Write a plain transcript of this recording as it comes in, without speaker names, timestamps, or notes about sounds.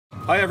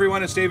Hi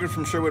everyone, it's David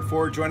from Sherwood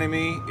Ford. Joining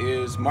me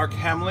is Mark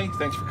Hamley.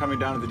 Thanks for coming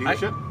down to the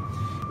dealership.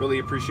 Hi. Really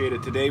appreciate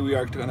it. Today we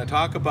are going to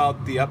talk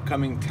about the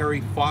upcoming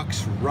Terry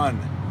Fox run.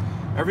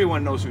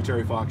 Everyone knows who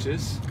Terry Fox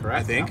is,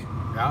 correct? I think.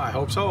 Yeah, I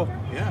hope so.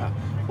 Yeah.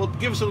 Well,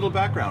 give us a little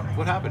background.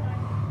 What happened?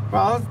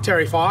 Well,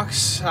 Terry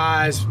Fox,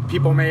 as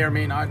people may or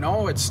may not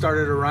know, it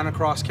started a run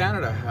across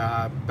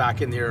Canada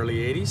back in the early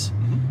 80s.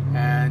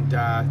 And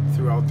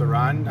throughout the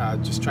run,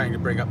 just trying to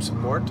bring up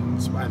support.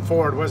 And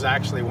Ford was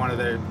actually one of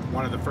the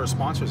first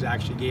sponsors that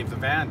actually gave the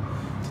van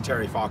to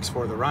Terry Fox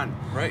for the run.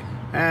 Right.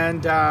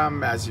 And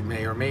as you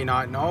may or may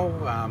not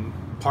know,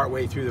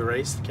 partway through the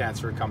race, the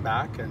cancer had come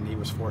back, and he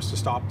was forced to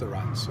stop the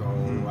run. So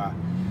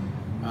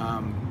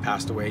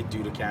passed away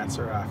due to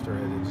cancer after it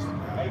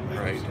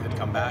had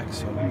come back.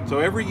 So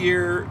every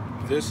year,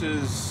 this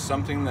is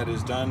something that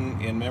is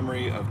done in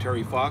memory of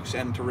Terry Fox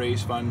and to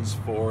raise funds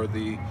for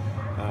the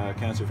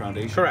Cancer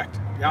Foundation. Correct.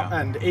 Yeah.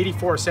 And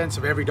 84 cents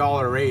of every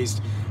dollar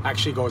raised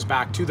actually goes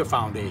back to the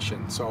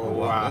foundation. So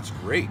wow, that's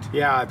great.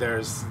 Yeah,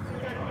 there's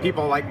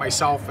people like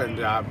myself and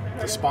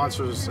the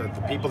sponsors, the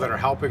people that are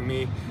helping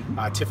me,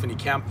 Tiffany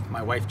Kemp,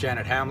 my wife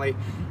Janet Hamley.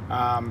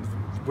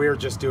 We're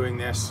just doing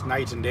this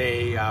night and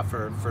day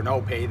for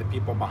no pay. The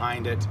people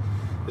behind it,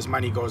 this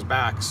money goes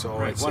back. So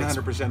right. it's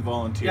 100%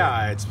 volunteer.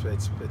 Yeah, it's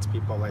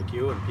people like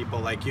you and people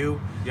like you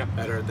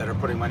that are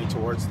putting money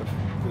towards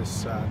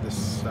this.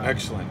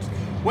 Excellent.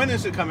 When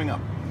is it coming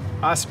up?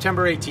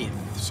 September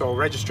 18th. So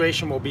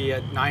registration will be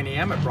at 9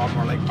 a.m. at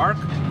Broadmoor Lake Park.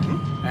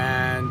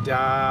 And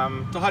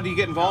so how do you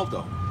get involved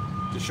though?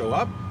 Just show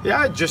up?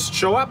 Yeah, just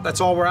show up.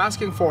 That's all we're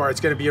asking for. It's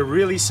going to be a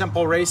really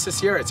simple race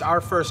this year. It's our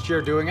first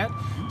year doing it.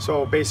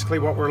 So basically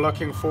what we're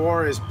looking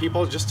for is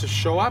people just to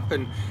show up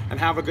and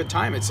have a good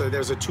time.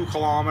 There's a 2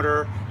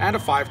 kilometer and a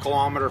 5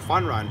 kilometer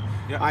fun run.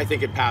 Yeah. I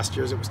think in past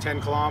years it was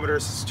 10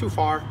 kilometers. It's too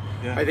far.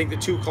 Yeah. I think the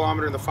 2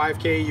 kilometer and the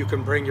 5K, you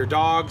can bring your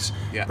dogs,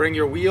 bring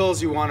your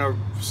wheels. You want to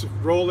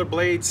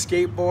rollerblade,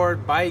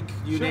 skateboard, bike,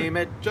 you name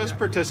it. Just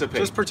participate.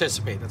 Just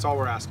participate. That's all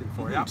we're asking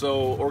for. Yeah.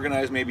 So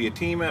organize maybe a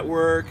team at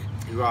work.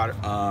 You got it.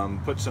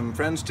 Put some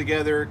friends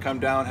together, come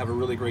down, have a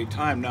really great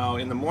time. Now,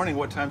 in the morning,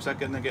 what time's that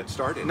going to get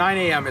started? 9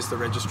 a.m. is the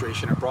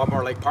registration at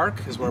Broadmoor Lake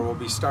Park, is where we'll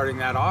be starting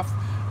that off.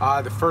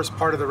 The first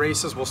part of the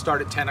races will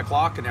start at 10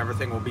 o'clock, and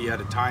everything will be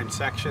at timed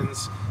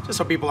sections, just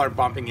so people aren't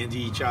bumping into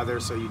each other.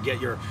 So you get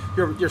your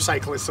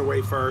cyclists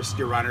away first,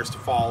 your runners to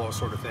follow,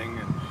 sort of thing.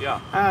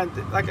 And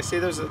like I say,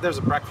 there's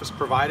a breakfast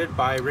provided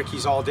by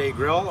Ricky's All Day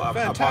Grill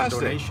upon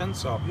donation.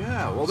 So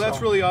well, that's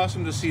really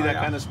awesome to see that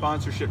kind of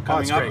sponsorship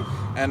coming up. Great.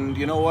 And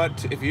you know what?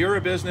 If you're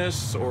a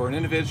business or an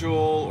individual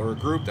or a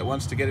group that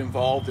wants to get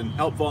involved and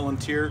help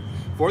volunteer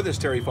for this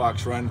Terry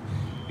Fox run,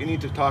 you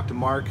need to talk to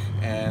Mark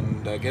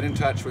and get in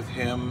touch with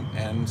him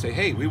and say,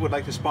 hey, we would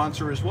like to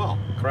sponsor as well.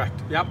 Correct.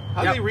 Yep.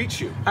 How do they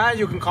reach you?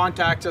 You can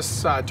contact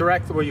us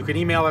directly. Well, you can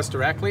email us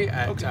directly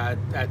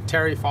at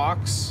Terry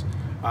Fox,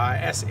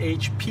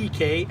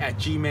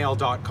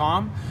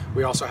 shpk@gmail.com.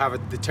 We also have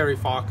the Terry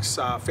Fox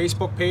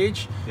Facebook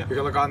page. You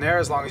can look on there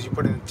as long as you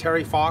put in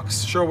Terry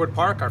Fox Sherwood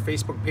Park. Our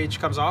Facebook page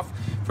comes off.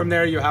 From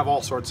there, you have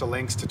all sorts of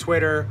links to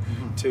Twitter,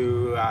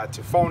 to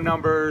phone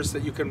numbers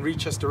that you can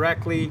reach us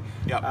directly,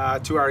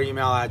 to our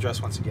email address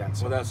once again.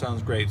 So. Well, that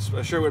sounds great.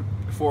 Sherwood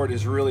Ford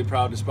is really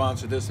proud to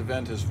sponsor this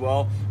event as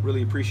well.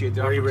 Really appreciate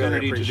the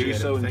opportunity to do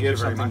so and give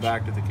something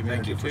back to the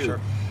community too.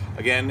 Sure.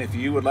 Again, if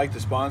you would like to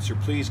sponsor,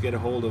 please get a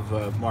hold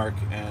of Mark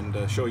and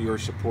show your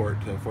support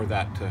for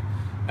that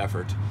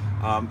effort.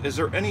 Is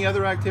there any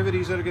other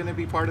activities that are going to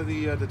be part of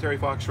the Terry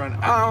Fox run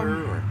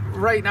after?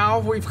 Right now,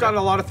 we've got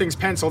a lot of things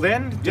penciled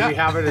in. Do we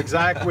have it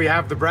exact? We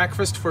have the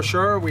breakfast for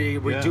sure. We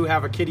do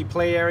have a kiddie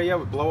play area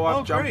with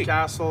blow-up, jump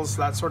castles,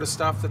 that sort of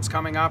stuff that's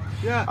coming up.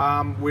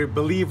 We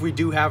believe we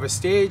do have a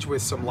stage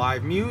with some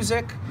live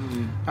music.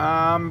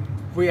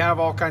 We have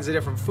all kinds of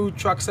different food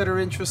trucks that are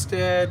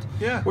interested.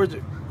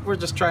 We're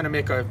just trying to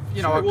make a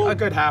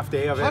good half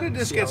day of it. How did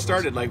this get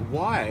started? Like,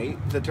 why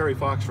the Terry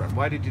Fox run?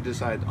 Why did you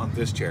decide on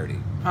this charity?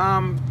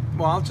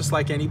 Well, just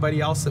like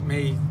anybody else that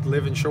may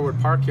live in Sherwood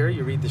Park here,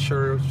 you read the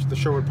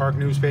Sherwood Park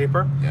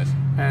newspaper. Yes.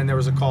 And there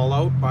was a call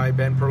out by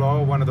Ben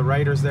Perlow, one of the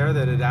writers there,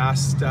 that had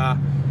asked to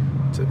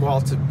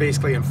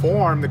basically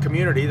inform the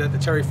community that the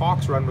Terry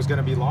Fox run was going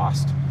to be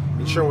lost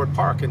in Sherwood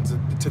Park, and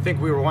to think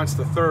we were once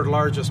the 3rd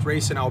largest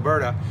race in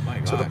Alberta,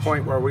 to the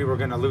point where we were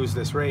going to lose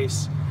this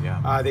race.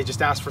 They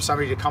just asked for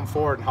somebody to come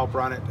forward and help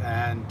run it,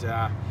 and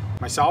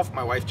myself,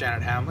 my wife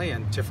Janet Hamley,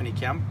 and Tiffany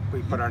Kemp,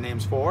 we put our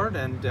names forward,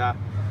 and the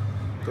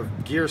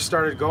gears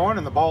started going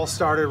and the ball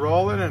started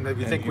rolling, and if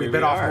you think we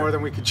bit off more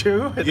than we could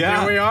chew, and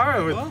here we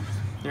are.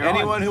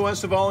 Anyone who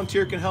wants to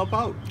volunteer can help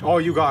out. Oh,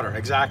 you got her.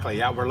 Exactly.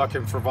 Yeah, we're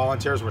looking for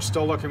volunteers.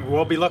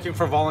 We'll be looking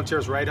for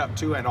volunteers right up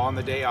to and on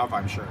the day of,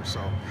 I'm sure.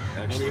 So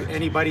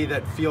anybody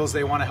that feels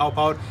they want to help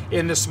out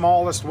in the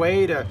smallest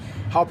way, to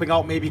helping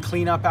out maybe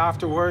clean up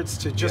afterwards,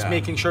 to just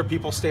making sure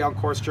people stay on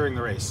course during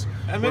the race.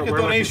 And make a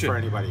donation. For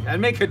anybody.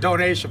 And make a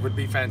donation would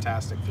be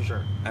fantastic, for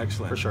sure.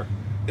 Excellent. For sure.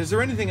 Is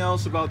there anything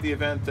else about the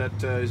event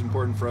that is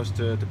important for us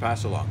to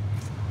pass along?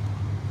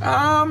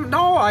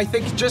 No, I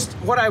think just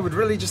what I would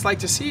really just like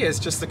to see is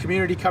just the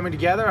community coming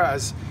together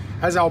as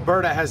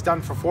Alberta has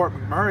done for Fort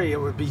McMurray. It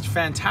would be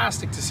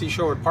fantastic to see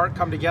Sherwood Park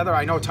come together.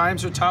 I know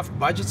times are tough,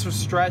 budgets are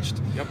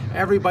stretched, yep.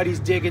 Everybody's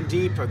digging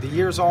deep. The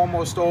year's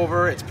almost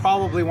over. It's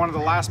probably one of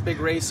the last big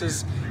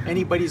races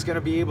anybody's going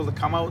to be able to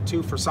come out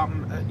to for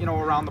something, you know,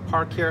 around the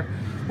park here.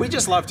 We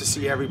just love to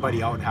see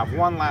everybody out and have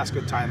one last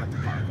good time at the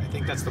park. I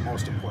think that's the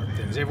most important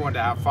thing, is everyone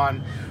to have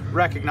fun,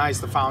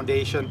 recognize the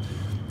foundation,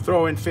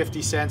 throw in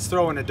 50 cents,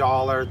 throw in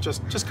 $1,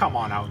 just come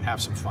on out and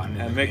have some fun.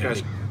 And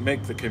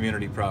make the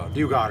community proud.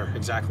 You got her,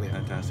 exactly.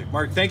 Fantastic.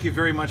 Mark, thank you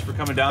very much for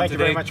coming down today. Thank you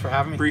very much for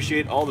having me.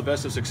 Appreciate all the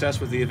best of success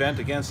with the event.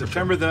 Again,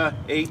 September the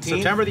 18th.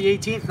 September the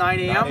 18th, 9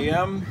 a.m. 9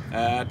 a.m.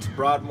 at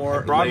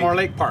Broadmoor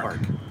Lake Park.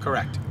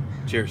 Correct.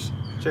 Cheers.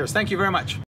 Cheers. Thank you very much.